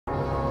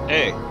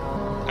Hey,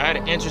 I had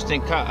an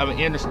interesting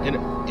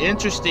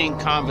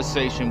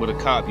conversation with a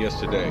cop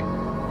yesterday.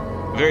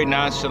 Very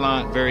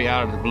nonchalant, very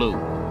out of the blue.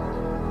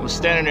 I was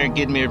standing there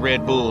getting me a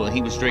Red Bull, and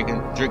he was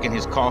drinking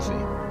his coffee.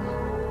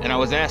 And I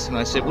was asking him,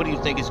 I said, what do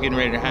you think is getting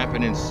ready to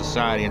happen in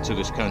society and to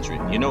this country?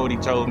 You know what he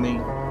told me?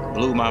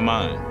 Blew my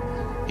mind.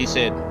 He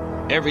said,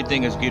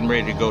 everything is getting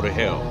ready to go to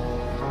hell.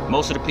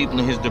 Most of the people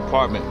in his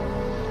department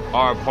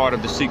are a part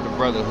of the secret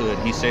brotherhood.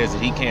 He says that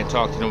he can't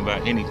talk to them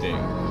about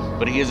anything.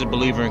 But he is a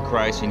believer in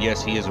Christ, and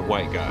yes, he is a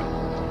white guy.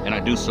 And I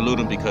do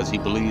salute him because he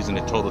believes in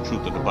the total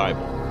truth of the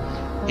Bible.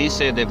 He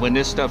said that when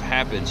this stuff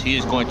happens, he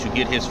is going to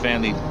get his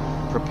family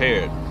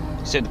prepared.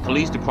 He said the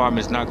police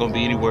department is not going to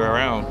be anywhere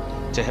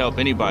around to help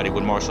anybody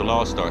when martial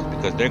law starts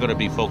because they're going to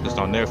be focused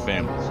on their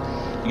families.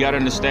 You got to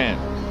understand,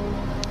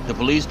 the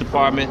police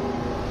department,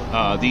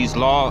 these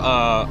law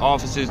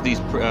officers, these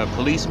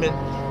policemen,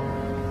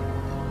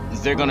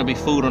 they're going to be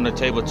food on the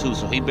table too.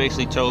 So he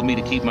basically told me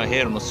to keep my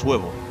head on a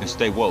swivel and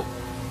stay woke.